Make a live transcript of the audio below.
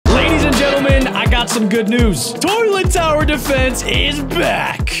got some good news. Toilet tower defense is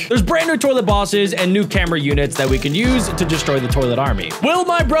back. There's brand new toilet bosses and new camera units that we can use to destroy the toilet army. Will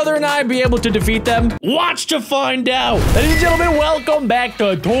my brother and I be able to defeat them? Watch to find out. Ladies and gentlemen, welcome back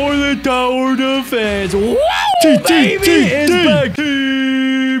to Toilet Tower Defense. Woo, baby, it's back.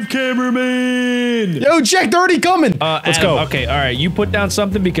 Team Cameraman. Yo, Jack, they're already coming. Let's Adam, go. Okay, all right. You put down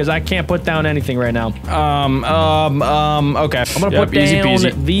something because I can't put down anything right now. Okay. I'm gonna put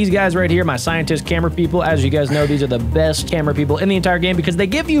down these guys right here, my scientist camera people. As you guys know, these are the best camera people in the entire game because they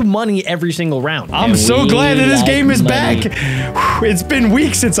give you money every single round. I'm so glad that this game is back. It's been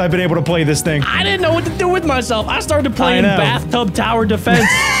weeks since I've been able to play this thing. I didn't know what to do with myself. I started playing bathtub tower defense.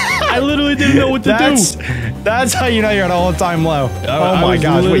 I literally didn't know what to do. That's how you know you're at all-time low. Oh my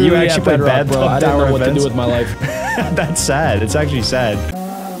gosh, wait, you actually played bathtub tower defense? I didn't know what to do with my life. That's sad. It's actually sad.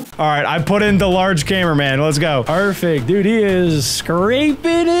 All right, I put in the large cameraman. Let's go. Perfect, dude. He is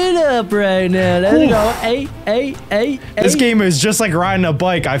scraping it up right now. Let's go. Hey. This game is just like riding a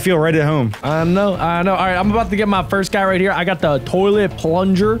bike. I feel right at home. I know. All right, I'm about to get my first guy right here. I got the toilet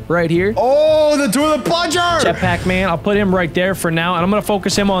plunger right here. Oh, the toilet plunger! Jetpack man. I'll put him right there for now, and I'm gonna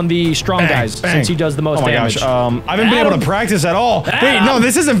focus him on the strong guys since he does the most damage. Gosh. I haven't been able to practice at all. Wait, no,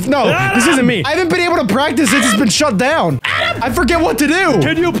 this isn't. No, this isn't me. I haven't been able to practice since it's been shut down. I forget what to do.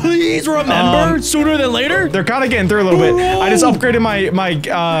 Can you please remember sooner than later? They're kind of getting through a little bit. I just upgraded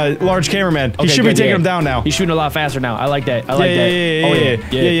my large cameraman. He should be taking him down now. He's shooting a lot faster now. I like that. I like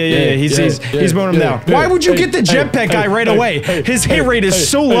that. Yeah. He's mowing him down. Why would you get the jetpack guy right away? His hit rate is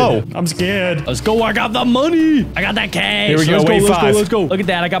so low. I'm scared. Let's go. I got the money. I got that cash. Here we go. Wave 5. Let's go. Look at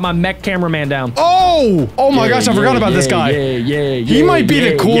that. I got my mech cameraman down. Oh my gosh. I forgot about this guy. He might be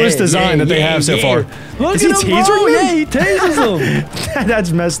the coolest design that they have so far. Is he tasering me? Yeah, he tases him. That's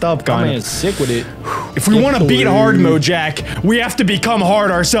messed up, Connor. Man, sick with it. If we want to beat hard mode, Jack, we have to become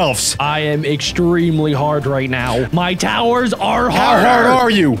hard ourselves. I am extremely hard right now. My towers are hard. How hard are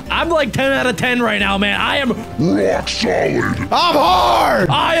you? I'm like 10 out of 10 right now, man. I am rock solid. I'm hard.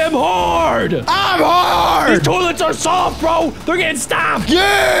 I am hard. I'm hard. These toilets are soft, bro. They're getting stopped.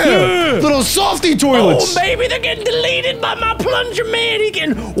 Yeah. Little softy toilets. Oh, baby, they're getting deleted by my plunger, man. He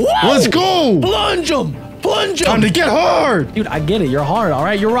can. Whoa. Let's go. Plunge them. Plunge him. Time to get hard. Dude, I get it. You're hard, all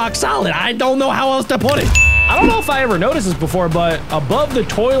right? You're rock solid. I don't know how else to put it. I don't know if I ever noticed this before, but above the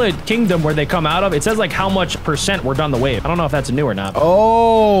toilet kingdom where they come out of, it says like how much % we're done the wave. I don't know if that's new or not.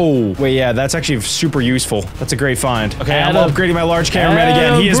 Oh. Wait, yeah, that's actually super useful. That's a great find. Okay, I'm upgrading my large cameraman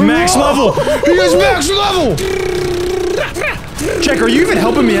again. He is max level. He is max level. Check, are you even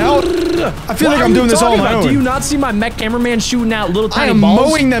helping me out? I feel like I'm doing this all on my own. Do you not see my mech cameraman shooting out little tiny balls? I am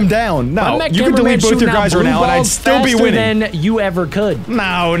mowing them down. No, you can delete both your guys right now and I'd still be winning. Than you ever could. No.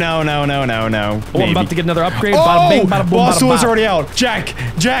 Oh, I'm about to get another upgrade. Oh, bada bing, bada boom, boss bada toilet's already out. Jack,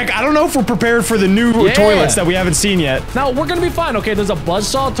 I don't know if we're prepared for the new toilets that we haven't seen yet. No, we're gonna be fine. Okay, there's a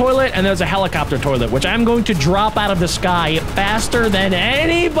buzzsaw toilet and there's a helicopter toilet, which I'm going to drop out of the sky faster than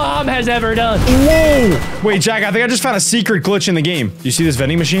any bomb has ever done. Whoa! Wait, Jack, I think I just found a secret glitch in the game. Do you see this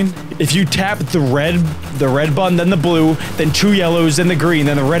vending machine? If you tap the red button, then the blue, then 2 yellows, then the green,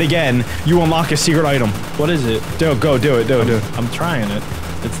 then the red again, you unlock a secret item. What is it? Do it. I'm trying it.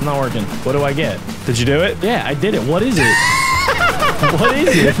 It's not working. What do I get? Did you do it? Yeah, I did it. What is it? What is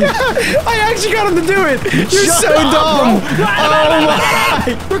it? I actually got him to do it. You're so dumb. Oh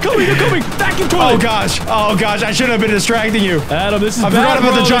my! They're coming. Vacuum toilet. Oh gosh. I shouldn't have been distracting you. Adam, this is I forgot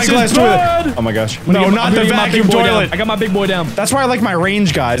about the giant glass toilet. Oh my gosh. No, not the vacuum toilet. I got my big boy down. That's why I like my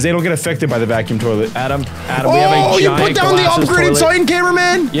range guys. They don't get affected by the vacuum toilet. Adam, we have a giant you put down the upgraded Titan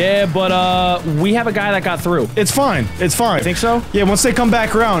cameraman? Yeah, but we have a guy that got through. It's fine. You think so? Yeah, once they come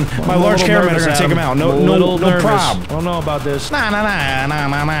back around, my large cameraman are gonna take him out. No problem. I don't know about this.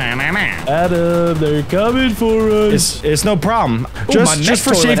 Adam, they're coming for us. It's no problem. Just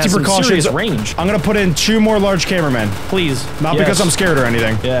for safety precautions, range. I'm gonna put in 2 more large cameramen. Please. Not because I'm scared or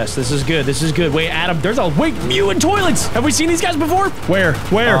anything. Yes, this is good. Wait, Adam, wait, mutant toilets. Have we seen these guys before? Where?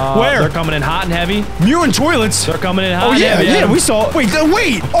 They're coming in hot and heavy. Mutant toilets? They're coming in hot and heavy. Yeah, we saw. Wait.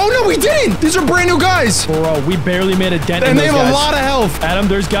 Oh no, we didn't. These are brand new guys. Bro, we barely made a dent in and they those have guys. a lot of health. Adam,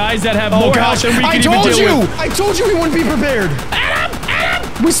 there's guys that have more health than we can even deal with. I told you we wouldn't be prepared. Adam!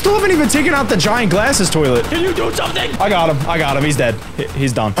 We still haven't even taken out the giant glasses toilet. Can you do something? I got him. He's dead.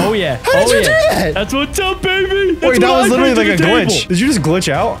 He's done. Oh yeah. How did you do that? That's what's up, baby. Wait, that was literally like a glitch. Did you just glitch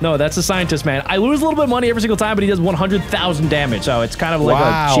out? No, that's a scientist, man. I lose a little bit of money every single time, but he does 100,000 damage. So it's kind of like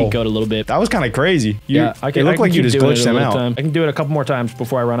a cheat code a little bit. That was kind of crazy. It looked like you just glitched them out. I can do it a couple more times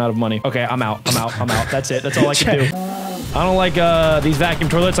before I run out of money. Okay, I'm out. That's it. That's all I can do. I don't like these vacuum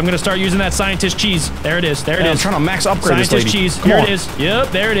toilets. I'm gonna start using that scientist cheese. There it is. There it is. I'm trying to max upgrade this lady. Scientist cheese. Come Here on. it is.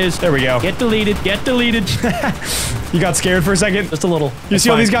 Yep, there it is. There we go. Get deleted. Get deleted. You got scared for a second? Just a little. You see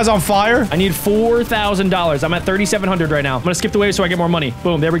all these guys on fire? I need $4,000. I'm at $3,700 right now. I'm gonna skip the wave so I get more money.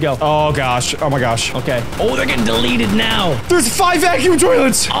 Boom, there we go. Oh gosh. Oh my gosh. Okay. Oh, they're getting deleted now. There's 5 vacuum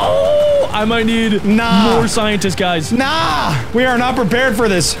toilets. Oh, I might need more scientists, guys. Nah, we are not prepared for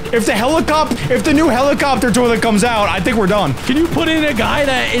this. If the new helicopter toilet comes out, I think we're done. Can you put in a guy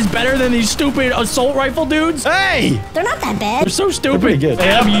that is better than these stupid assault rifle dudes? Hey! They're not that bad. They're so stupid. They're pretty good.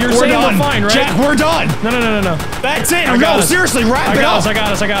 Adam, you're saying we're fine, right? Jack, we're done. No. That's it. I got us. Seriously, wrap it up. I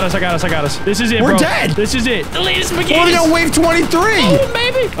got us. This is it, We're bro. dead. This is it. The latest spaghetti. We're on wave 23. Oh,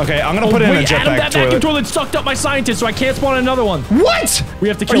 maybe. Okay, I'm gonna put in a Adam, jetpack that vacuum toilet sucked up my scientist, so I can't spawn another one. What? We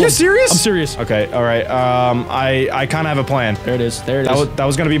have to kill him. Are you serious? I'm serious. Okay, all right. I kind of have a plan. There it is. There it is. That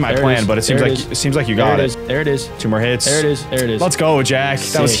was gonna be my plan, but it seems like you got it. There it is. 2 more hits. There it is. There it is. Let's go, Jack.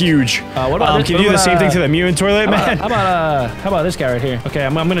 That was huge. What about can you do the same thing to the mutant toilet, man? How about this guy right here? Okay,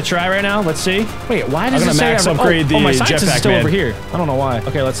 I'm gonna try right now. Let's see. Wait, why does it say max upgrade the my scientist is jetpack, still man. over here? I don't know why.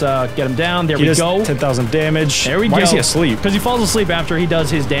 Okay, let's get him down. There we go. 10,000 damage. There we go. Why is he asleep? Because he falls asleep after he does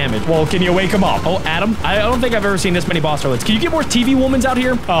his damage. Well, can you wake him up? Oh, Adam, I don't think I've ever seen this many boss toilets. Can you get more TV womans out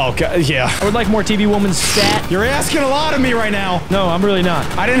here? Oh, okay, yeah. I would like more TV woman stat. You're asking a lot of me right now. No, I'm really not.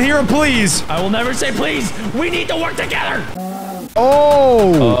 I didn't hear a please. I will never say please. We need to work together.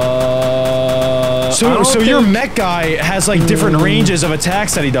 So your mech guy has like different ranges of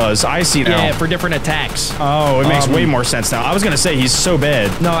attacks that he does. I see now. Yeah, for different attacks. Oh, it makes way more sense now. I was gonna say he's so bad.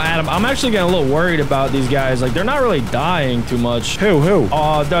 No, Adam, I'm actually getting a little worried about these guys. Like, they're not really dying too much. Who?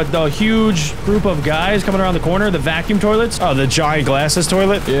 The huge group of guys coming around the corner, the vacuum toilets. Oh, the giant glasses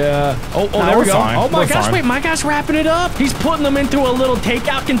toilet? Yeah. Oh, Nah, there we go. fine. Oh my gosh, fine. wait, my guy's wrapping it up. He's putting them into a little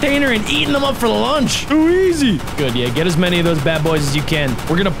takeout container and eating them up for the lunch. Too easy. Good, yeah, get as many of those bad boys as you can.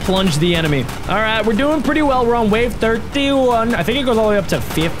 We're gonna plunge the enemy. All right, we're doing pretty well. We're on wave 31. I think it goes all the way up to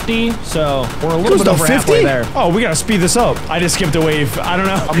 50, so we're a little bit over halfway there. Oh, we gotta speed this up. I just skipped a wave. I don't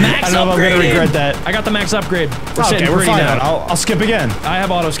know. I don't know if I'm gonna regret that. I got the max upgrade. We're sitting we're pretty fine. now. I'll skip again. I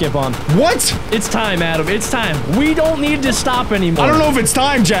have auto skip on. What? It's time, Adam. It's time. We don't need to stop anymore. I don't know if it's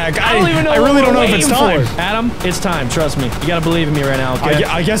time, Jack. I don't even know. I really don't know if it's time. Adam, it's time. Trust me. You gotta believe in me right now, okay?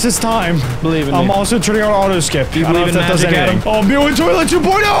 I guess it's time. Believe in me. I'm also turning on auto skip. You I don't know believe if in that does magic, anything. Adam? Oh, Mutant Toilet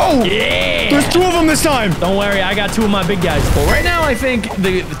 2.0! Yeah! There's 2 of them this time. Don't worry, I got 2 of my big guys. Well, right now I think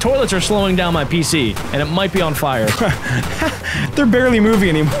the toilets are slowing down my PC, and it might be on fire. They're barely moving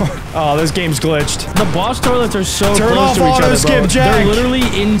anymore. Oh, this game's glitched. The boss toilets are so Turn close off to each auto other, skip, bro. Jack. They're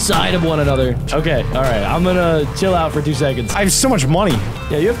literally inside of one another. Okay, all right. I'm gonna chill out for 2 seconds. I have so much money.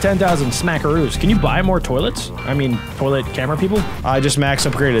 Yeah, you have 10,000 smackaroos. Can you buy more toilets? I mean, toilet camera people? I just max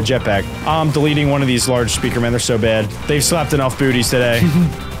upgraded a jetpack. I'm deleting one of these large speaker men. They're so bad. They've slapped enough booties today.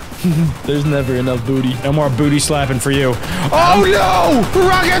 There's never enough booty. No more booty slapping for you. Oh no!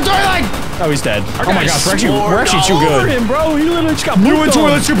 Rocket toilet! Oh, he's dead. Oh my gosh, we're actually too good. Him, bro. He literally just got Mutant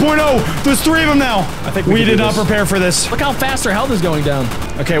Toilet 2.0! There's 3 of them now! I think we did not prepare for this. Look how fast their health is going down.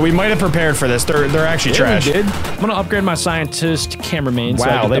 Okay, we might have prepared for this. They're actually trash. We did. I'm gonna upgrade my scientist cameraman.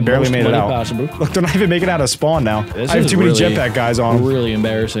 Wow, so they barely made it out. Possible. Look, they're not even making it out of spawn now. I have too many jetpack guys on them. Really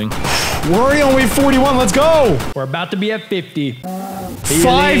embarrassing. We're already on wave 41, let's go! We're about to be at 50.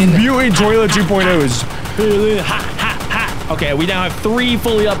 5 Mutant Toilet 2.0s. Okay, we now have 3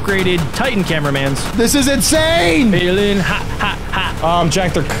 fully upgraded Titan cameramans. This is insane! Feeling hot.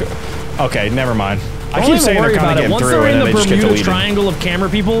 Jack, okay, never mind. I Don't keep saying they're kind of getting Once through they're and in then the they just get Bermuda deleted. Triangle of camera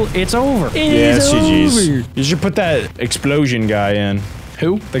people, it's over. Yes, GG's. You should put that explosion guy in.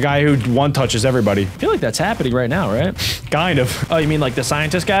 Who? The guy who one-touches everybody. I feel like that's happening right now, right? Kind of. Oh, you mean like the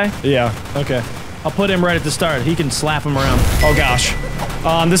scientist guy? Yeah. Okay. I'll put him right at the start. He can slap him around. Oh gosh.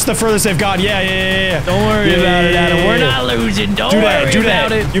 This is the furthest they've gone. Yeah. Don't worry about it, Adam. We're not losing. Don't worry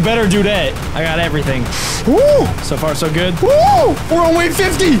about it. You better do that. I got everything. Woo! So far, so good. Woo! We're on wave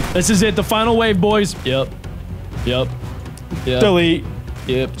 50. This is it. The final wave, boys. Yep. Delete.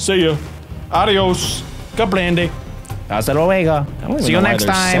 Yep. See ya. Adios. Kablandy. Hasta luego. See you next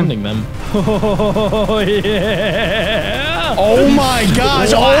time. Sending them. Oh, yeah. Oh my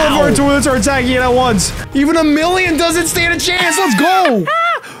gosh. Wow. All of our toilets are attacking it at once. Even a million doesn't stand a chance. Let's go.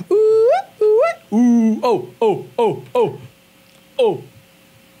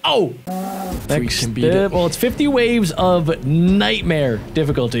 Next step. Well, it's 50 waves of nightmare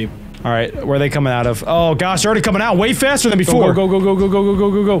difficulty. All right, where are they coming out of? Oh gosh, they're already coming out way faster than before. Go.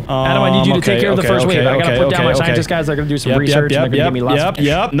 Adam, I need you to take care of the first wave. I gotta put down my scientist guys. They're gonna do some research. And they're gonna give me lots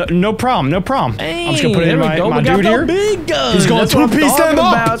of No problem. Hey, I'm just gonna put in my dude here. Big guns. He's going 2-piece them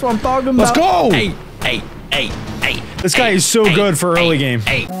up. That's what I'm talking about. Let's go. Hey. This guy is so good for early game.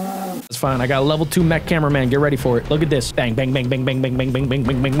 It's fine. I got a level 2 mech cameraman. Get ready for it. Look at this. Bang, bang, bang, bang, bang, bang, bang, bang, bang,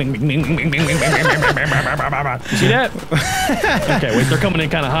 bang, bang, bang, bang, bang, bang, bang. You see that? Okay, wait. They're coming in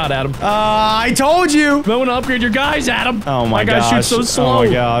kind of hot, Adam. I told you. I want to upgrade your guys, Adam. Oh my gosh. My guys shoot so slow. Oh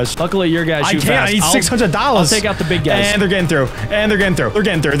my gosh. Luckily, your guys shoot fast. I need $600. I'll take out the big guys. And they're getting through. And they're getting through. They're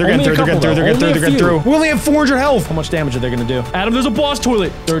getting through. They're getting through. They're getting through. We only have 400 health. How much damage are they going to do? Adam, there's a boss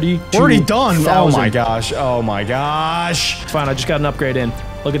toilet. 30. We're already done. Oh my gosh. Oh my gosh. It's fine. I just got an upgrade in.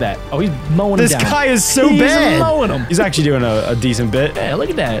 Look at that. Oh, he's mowing him down. This guy is so bad. He's mowing him. He's actually doing a decent bit. Yeah, look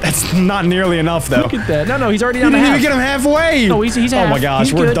at that. That's not nearly enough, though. Look at that. No, he's already You down to didn't half. even get him halfway. No, he's half. Oh my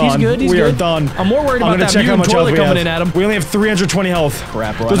gosh, we're done. He's good. We are done. I'm more worried about that mutant toilet coming in, Adam. We only have 320 health.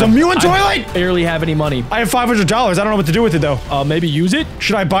 Crap, bro. There's a mutant toilet. I barely have any money. I have $500. I don't know what to do with it, though. Maybe use it?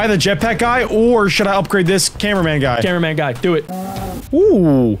 Should I buy the jetpack guy, or should I upgrade this cameraman guy? Cameraman guy, do it.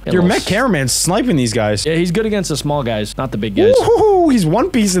 Ooh, your mech cameraman's sniping these guys. Yeah, he's good against the small guys, not the big guys. Ooh, he's one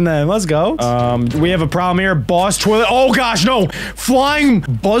piece in them. Let's go. We have a problem here. Boss toilet. Oh gosh, no. Flying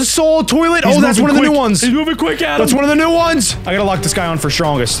buzzsaw toilet. Oh, that's one of the new ones. He's moving quick, Adam. That's one of the new ones. I gotta lock this guy on for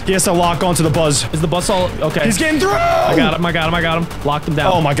strongest. He has to lock onto the buzz. Is the buzzsaw okay? He's getting through. I got him. Locked him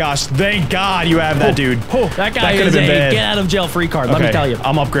down. Oh my gosh. Thank God you have that dude. That guy is a get out of jail free card. Let me tell you.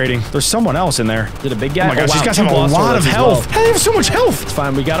 I'm upgrading. There's someone else in there. Is it a big guy? Oh my gosh, these guys have a lot of health. How do they have so much health? It's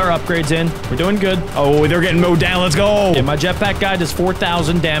fine. We got our upgrades in. We're doing good. Oh, they're getting mowed down. Let's go. Yeah, my jetpack guy does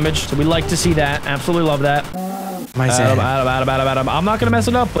 4,000 damage, so we like to see that. Absolutely love that. Adam. I'm not gonna mess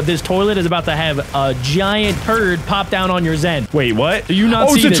it up, but this toilet is about to have a giant turd pop down on your Zen. Wait, what? Do you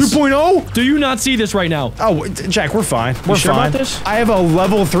not see this? Oh, it's a 2.0? Do you not see this right now? Oh, Jack, we're fine. We're sure fine. about this? I have a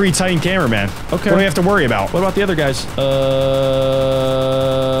level 3 Titan cameraman. Okay. What do we have to worry about? What about the other guys?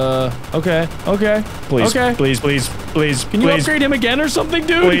 Okay. Please, okay. Please. Can you upgrade him again or something,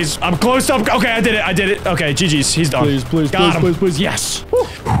 dude? Please. I'm close to Okay, I did it. Okay, GG's. He's done. Please. Yes.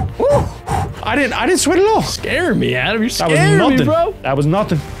 I didn't sweat at all. Scare me, Adam. You're scaring me, bro. That was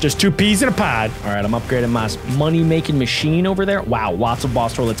nothing. Just 2 peas in a pod. All right, I'm upgrading my money-making machine over there. Wow, lots of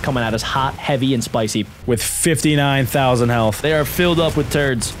boss toilets coming at us hot, heavy, and spicy. With 59,000 health. They are filled up with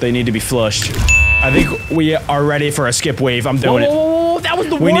turds. They need to be flushed. I think we are ready for a skip wave. I'm doing it. Whoa, that was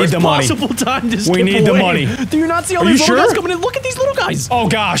the worst possible time to skip We need the money. Do you not see all these little guys coming in? Look at these little guys. Oh,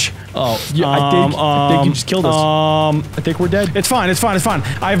 gosh. Oh, yeah, I think you just killed us. I think we're dead. It's fine.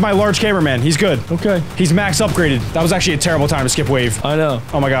 I have my large cameraman. He's good. Okay. He's max upgraded. That was actually a terrible time to skip wave. I know.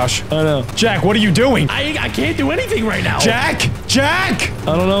 Oh my gosh. I know. Jack, what are you doing? I can't do anything right now. Jack! I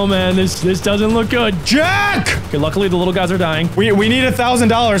don't know, man. This doesn't look good. Jack! Okay, luckily the little guys are dying. We need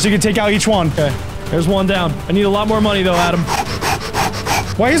 $1,000 so you can take out each one. Okay. There's one down. I need a lot more money though, Adam.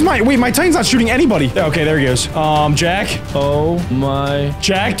 Why is my Titan's not shooting anybody? Okay, there he goes. Jack? Oh my.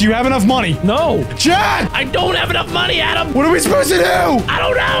 Jack, do you have enough money? No. Jack! I don't have enough money, Adam. What are we supposed to do? I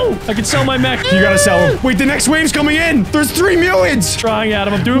don't know. I can sell my mech. You gotta sell him. Wait, the next wave's coming in. There's 3 mutants. Trying,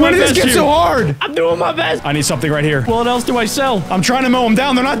 Adam. I'm doing my best. When did this get so hard? I'm doing my best. I need something right here. What else do I sell? I'm trying to mow them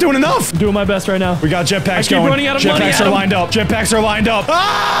down. They're not doing enough. I'm doing my best right now. We got jetpacks going. I keep running out of money, Jetpacks are lined up. Jetpacks are lined up.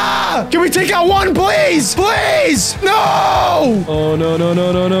 Ah! Can we take out one, please? Please! No! Oh, no.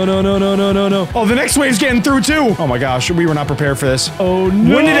 Oh, the next wave's getting through, too. Oh, my gosh. We were not prepared for this. Oh,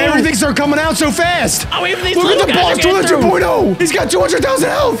 no. When did everything start coming out so fast? Oh, even these Look little at the guys boss toilet 2.0. He's got 200,000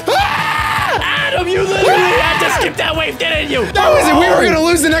 health. Ah! Adam, you literally had to skip that wave, didn't you? That was it. We were going to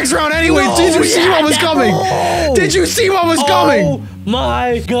lose the next round anyway. Did you see what was coming? Did you see what was coming? Oh,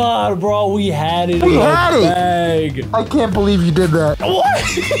 my God, bro. We had it. We had it. Bag. I can't believe you did that. What?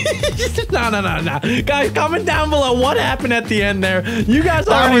 No. Guys, comment down below what happened at the end there. You guys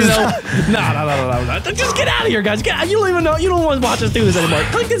already know. No. Just get out of here, guys. Get out. You don't even know. You don't want to watch us do this anymore.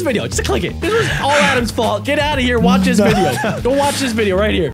 Click this video. Just click it. This was all Adam's fault. Get out of here. Watch this video. Go watch this video right here.